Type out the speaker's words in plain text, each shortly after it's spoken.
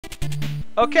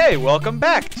Okay, welcome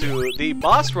back to the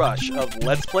boss rush of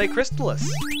Let's Play Crystalis.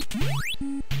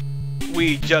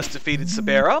 We just defeated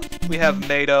Sabera. We have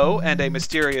Mado and a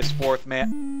mysterious fourth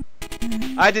man.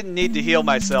 I didn't need to heal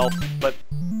myself, but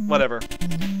whatever.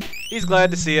 He's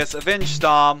glad to see us. Avenge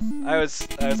Stom. I was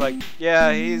like,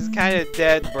 yeah, he's kind of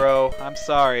dead, bro. I'm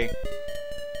sorry.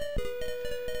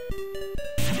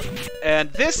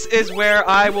 And this is where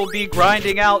I will be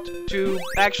grinding out to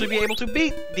actually be able to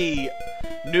beat the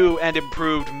new and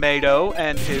improved Mado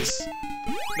and his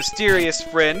mysterious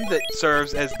friend that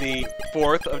serves as the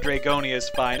fourth of Dragonia's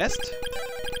finest.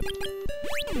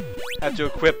 Have to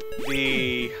equip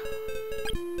the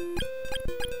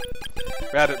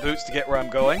rabbit boots to get where I'm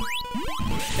going.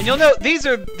 And you'll note these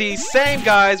are the same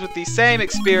guys with the same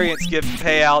experience gift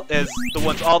payout as the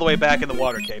ones all the way back in the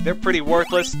water cave. They're pretty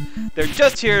worthless. They're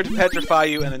just here to petrify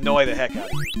you and annoy the heck out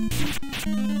of you.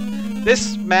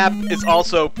 This map is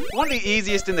also one of the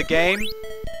easiest in the game.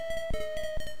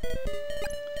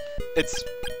 It's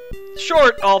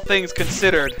short, all things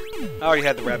considered. I already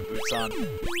had the rabbit boots on.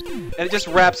 And it just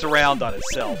wraps around on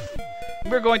itself.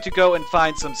 We're going to go and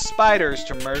find some spiders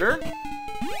to murder.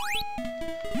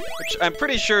 Which I'm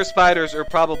pretty sure spiders are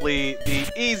probably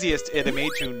the easiest enemy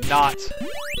to not...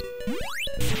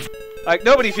 Like,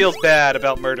 nobody feels bad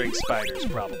about murdering spiders,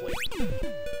 probably.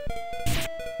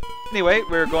 Anyway,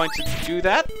 we're going to do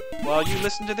that while you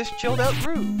listen to this chilled-out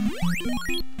groove.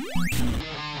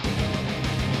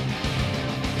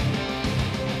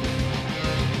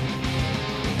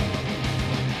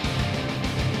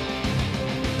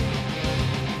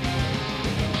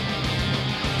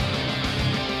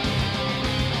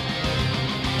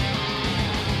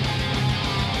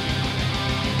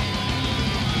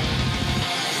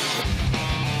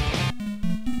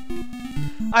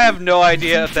 I have no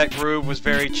idea if that groove was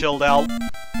very chilled out.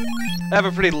 I have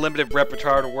a pretty limited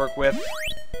repertoire to work with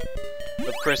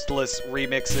of Crystalis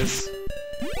remixes.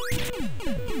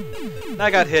 And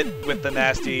I got hit with the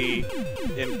nasty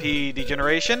MP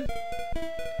degeneration.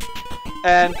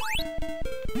 And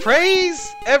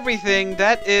praise everything,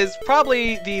 that is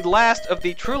probably the last of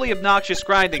the truly obnoxious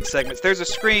grinding segments. There's a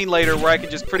screen later where I can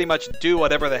just pretty much do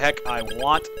whatever the heck I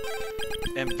want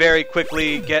and very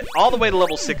quickly get all the way to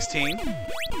level 16.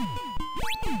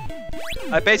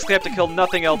 I basically have to kill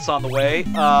nothing else on the way.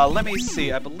 Let me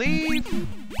see. I believe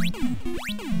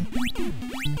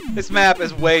this map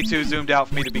is way too zoomed out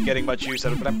for me to be getting much use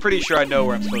out of it, but I'm pretty sure I know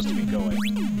where I'm supposed to be going.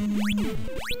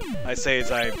 I say as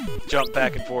I jump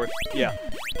back and forth. Yeah.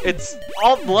 It's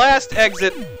all the last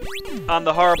exit on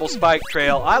the horrible spike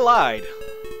trail. I lied.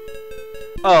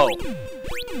 Oh.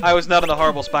 I was not on the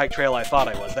horrible spike trail I thought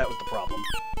I was. That was the problem.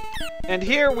 And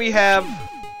here we have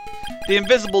the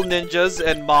invisible ninjas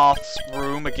and moths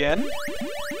room again.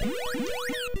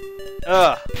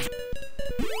 Ugh.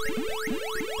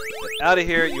 Get out of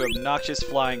here, you obnoxious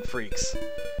flying freaks.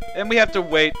 And we have to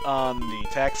wait on the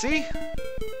taxi.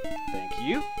 Thank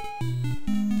you.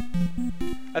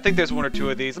 I think there's one or two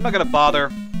of these. I'm not going to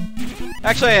bother.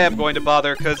 Actually, I am going to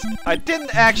bother because I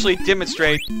didn't actually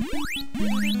demonstrate.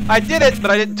 I did it,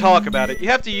 but I didn't talk about it. You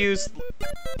have to use...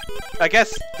 I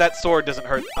guess that sword doesn't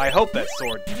hurt. I hope that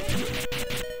sword...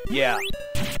 Yeah.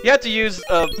 You have to use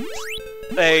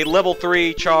a level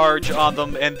 3 charge on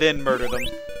them and then murder them.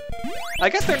 I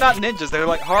guess they're not ninjas. They're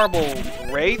like horrible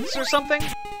wraiths or something.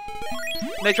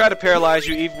 And they try to paralyze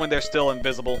you even when they're still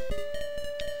invisible.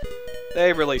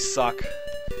 They really suck.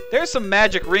 There's some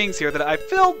magic rings here that I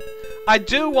feel... I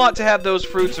do want to have those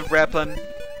fruits of Repun.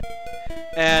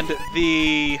 And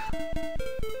the...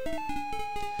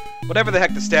 whatever the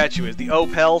heck the statue is. The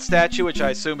Opal statue, which I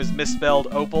assume is misspelled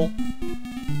Opal.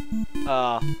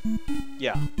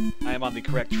 Yeah. I am on the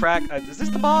correct track. Is this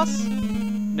the boss?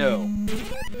 No.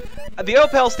 The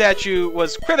Opal statue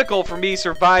was critical for me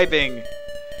surviving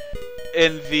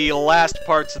in the last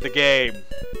parts of the game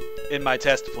in my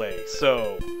test play,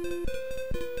 so...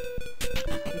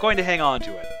 I'm going to hang on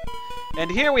to it. And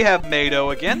here we have Mado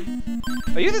again.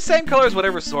 Are you the same color as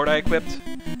whatever sword I equipped?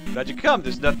 Glad you come.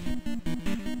 There's nothing...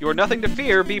 You are nothing to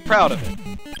fear. Be proud of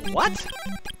it. What?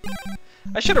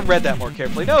 I should have read that more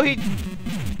carefully. No,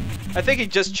 I think he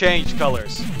just changed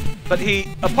colors. But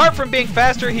apart from being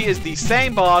faster, he is the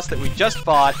same boss that we just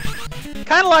fought.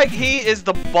 Kind of like he is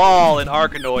the ball in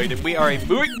Arkanoid, and we are a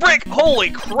moving brick. Holy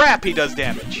crap, he does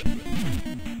damage.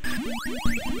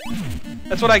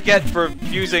 That's what I get for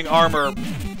using armor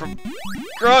from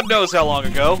God knows how long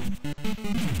ago.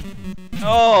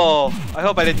 Oh, I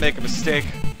hope I didn't make a mistake.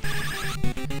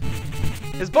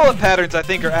 His bullet patterns, I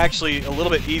think, are actually a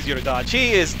little bit easier to dodge.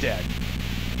 He is dead.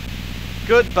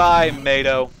 Goodbye,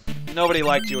 Mado. Nobody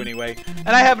liked you anyway. And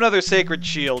I have another sacred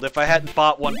shield if I hadn't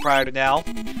bought one prior to now.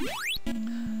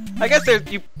 I guess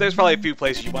there's probably a few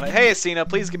places you want it. Hey, Asina,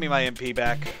 please give me my MP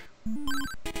back.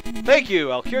 Thank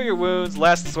you. I'll cure your wounds.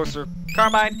 Last sorcerer,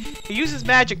 Carmine. He uses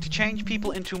magic to change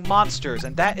people into monsters,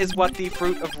 and that is what the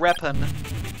Fruit of Repon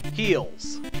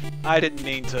heals. I didn't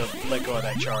mean to let go of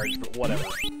that charge, but whatever.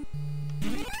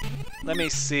 Let me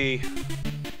see.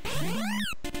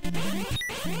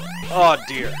 Oh,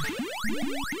 dear.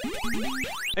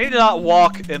 I need to not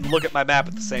walk and look at my map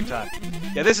at the same time.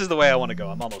 Yeah, this is the way I want to go.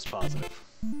 I'm almost positive.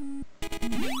 And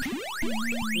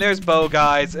there's Bow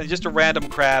Guys and just a random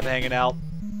crab hanging out.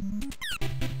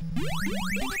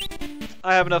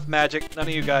 I have enough magic. None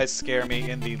of you guys scare me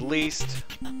in the least.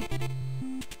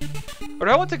 Or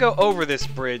do I want to go over this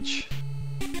bridge?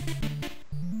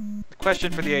 The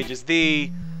question for the ages.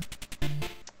 The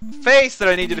face that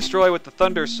I need to destroy with the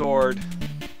Thunder Sword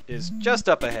is just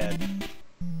up ahead.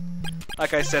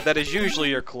 Like I said, that is usually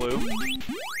your clue.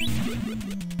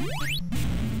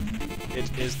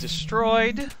 It is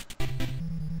destroyed.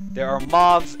 There are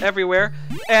moths everywhere.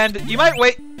 And you might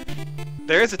wait.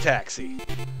 There is a taxi.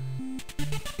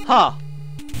 Huh.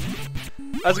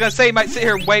 I was gonna say you might sit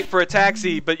here and wait for a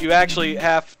taxi, but you actually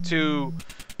have to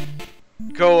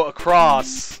go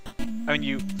across. I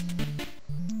mean,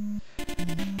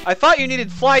 I thought you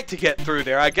needed flight to get through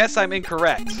there. I guess I'm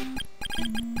incorrect.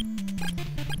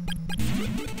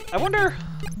 I wonder...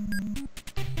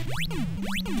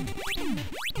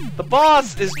 The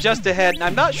boss is just ahead, and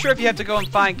I'm not sure if you have to go and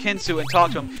find Kinsu and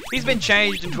talk to him. He's been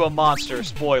changed into a monster,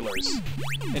 spoilers.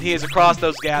 And he is across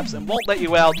those gaps and won't let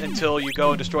you out until you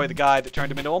go and destroy the guy that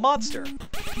turned him into a monster.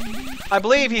 I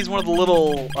believe he's one of the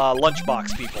little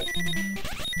lunchbox people.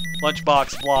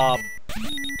 Lunchbox, blob,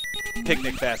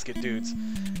 picnic basket dudes.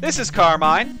 This is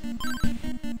Carmine.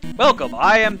 Welcome,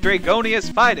 I am Dragonia's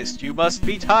finest. You must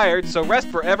be tired, so rest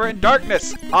forever in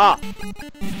darkness. Ah.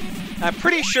 I'm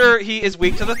pretty sure he is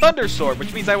weak to the Thunder Sword,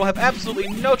 which means I will have absolutely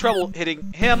no trouble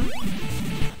hitting him.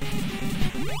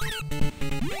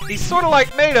 He's sort of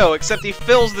like Mado, except he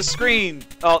fills the screen.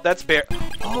 Oh, that's Barrier.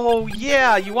 Oh,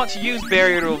 yeah, you want to use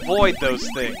Barrier to avoid those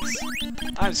things.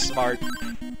 I'm smart.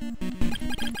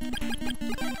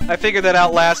 I figured that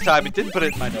out last time. It didn't put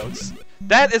it in my notes.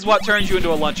 That is what turns you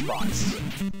into a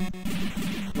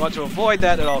lunchbox. You want to avoid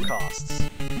that at all costs.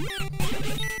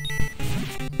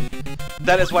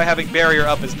 That is why having Barrier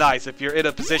up is nice. If you're in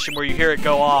a position where you hear it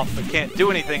go off but can't do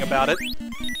anything about it,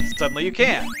 suddenly you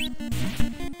can.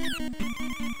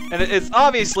 And it's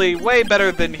obviously way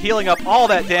better than healing up all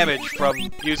that damage from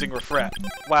using Refresh.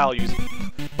 By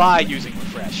using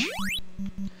Refresh.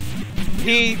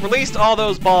 He released all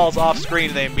those balls off screen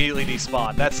and they immediately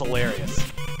despawned. That's hilarious.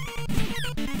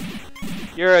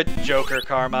 You're a joker,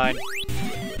 Carmine.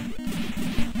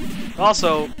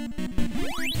 Also,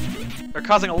 they're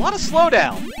causing a lot of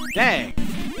slowdown. Dang.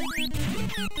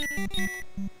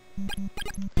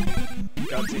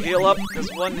 Got to heal up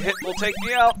because one hit will take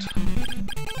me out.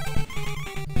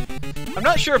 I'm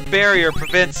not sure if Barrier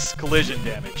prevents collision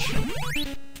damage.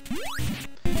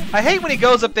 I hate when he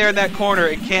goes up there in that corner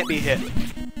and can't be hit.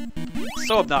 It's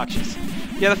so obnoxious.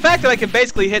 Yeah, the fact that I can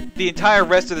basically hit the entire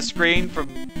rest of the screen from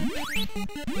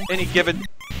any given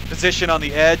position on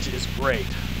the edge is great.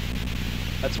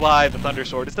 That's why the Thunder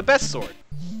Sword is the best sword.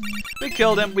 We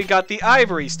killed him. We got the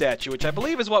Ivory statue, which I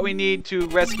believe is what we need to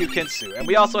rescue Kinsu. And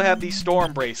we also have the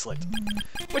Storm Bracelet,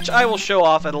 which I will show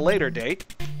off at a later date.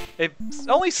 It's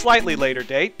only slightly later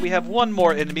date. We have one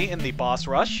more enemy in the boss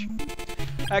rush.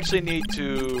 I actually need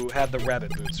to have the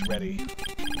rabbit boots ready.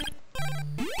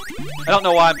 I don't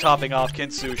know why I'm topping off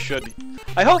Kinsu should...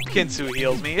 I hope Kinsu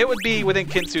heals me. It would be within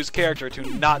Kinsu's character to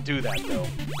not do that, though.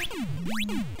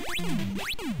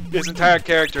 His entire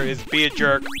character is be a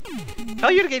jerk, tell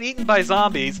you to get eaten by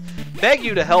zombies, beg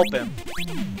you to help him.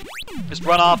 Just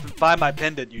run off and find my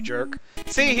pendant, you jerk.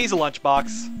 See, he's a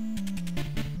lunchbox.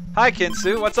 Hi,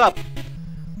 Kinsu, what's up?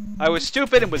 I was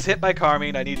stupid and was hit by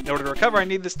Carmine. In order to recover, I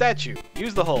need the statue.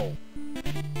 Use the hole.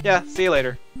 Yeah, see you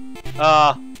later.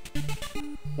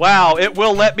 Wow, it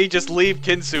will let me just leave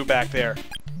Kinsu back there.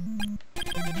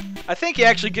 I think he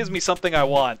actually gives me something I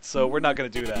want, so we're not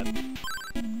going to do that.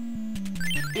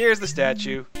 Here's the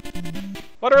statue.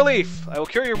 What a relief! I will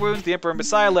cure your wounds. The Emperor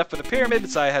Messiah left for the pyramid.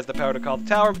 Messiah has the power to call the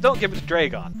tower, but don't give it to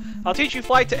Dragon. I'll teach you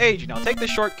flight to aid you. Now take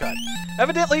this shortcut.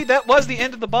 Evidently, that was the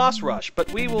end of the boss rush,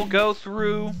 but we will go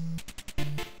through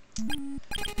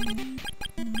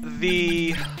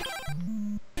the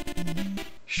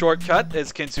shortcut,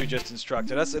 as Kinsu just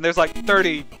instructed us. And there's like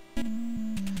 30...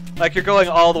 Like you're going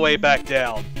all the way back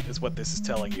down, is what this is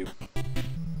telling you.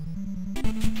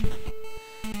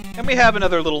 And we have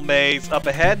another little maze up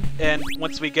ahead, and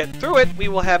once we get through it, we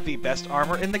will have the best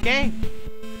armor in the game.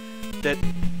 That...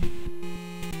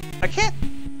 I can't...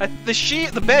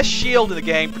 the best shield in the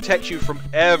game protects you from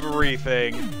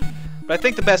everything. But I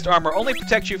think the best armor only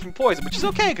protects you from poison, which is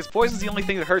okay, because poison's the only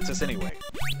thing that hurts us anyway.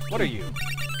 What are you?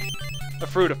 A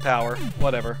fruit of power.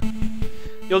 Whatever.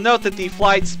 You'll note that the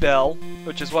flight spell,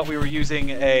 which is what we were using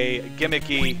a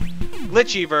gimmicky,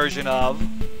 glitchy version of,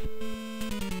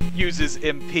 uses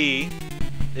MP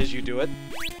as you do it.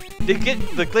 The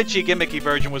glitchy, gimmicky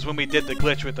version was when we did the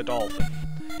glitch with the dolphin.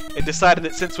 It decided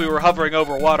that since we were hovering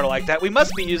over water like that, we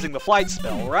must be using the flight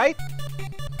spell, right?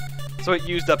 So it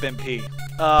used up MP.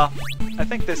 I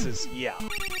think this is... yeah.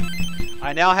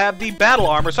 I now have the battle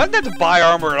armor, so I didn't have to buy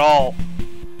armor at all.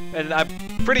 And I'm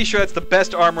pretty sure that's the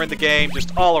best armor in the game,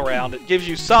 just all around. It gives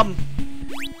you some...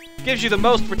 gives you the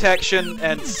most protection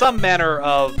and some manner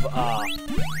of,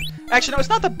 actually, no, it's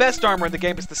not the best armor in the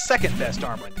game, it's the second best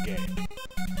armor in the game.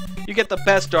 You get the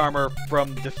best armor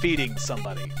from defeating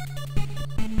somebody.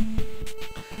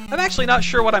 I'm actually not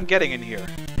sure what I'm getting in here.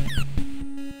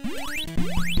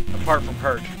 Apart from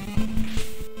hurt.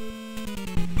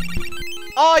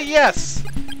 Oh yes!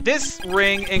 This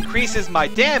ring increases my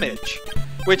damage,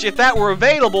 which if that were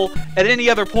available at any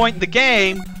other point in the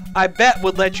game, I bet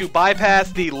would let you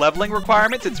bypass the leveling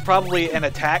requirements. It's probably an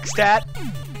attack stat.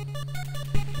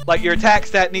 Like, your attack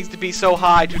stat needs to be so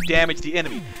high to damage the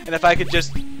enemy. And if I could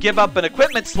just give up an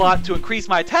equipment slot to increase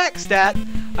my attack stat,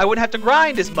 I wouldn't have to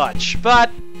grind as much.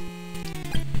 But,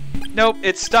 nope,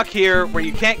 it's stuck here where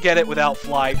you can't get it without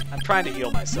flight. I'm trying to heal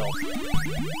myself.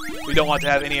 We don't want to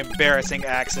have any embarrassing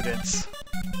accidents.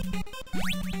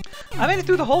 I made it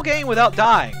through the whole game without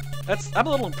dying. I'm a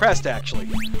little impressed, actually.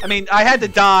 I mean, I had to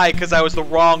die because I was the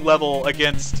wrong level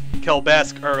against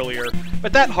Kelbesk earlier,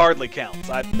 but that hardly counts.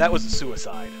 That was a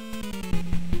suicide.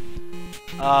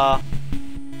 I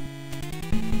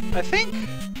think...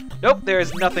 nope, there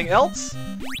is nothing else.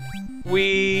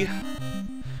 We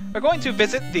are going to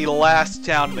visit the last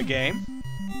town in the game.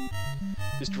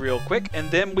 Just real quick, and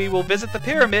then we will visit the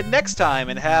pyramid next time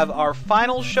and have our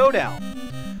final showdown.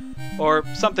 Or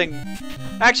something...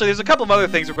 actually, there's a couple of other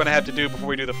things we're going to have to do before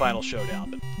we do the final showdown,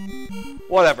 but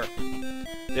whatever.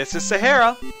 This is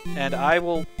Sahara, and I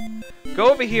will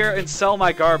go over here and sell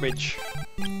my garbage.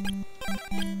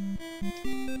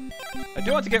 I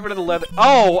do want to get rid of the leather...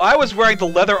 oh, I was wearing the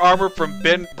leather armor from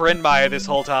Bryn Maya this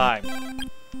whole time.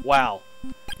 Wow.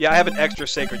 Yeah, I have an extra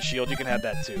sacred shield. You can have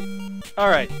that too.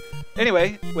 Alright.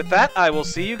 Anyway, with that, I will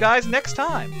see you guys next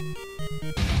time.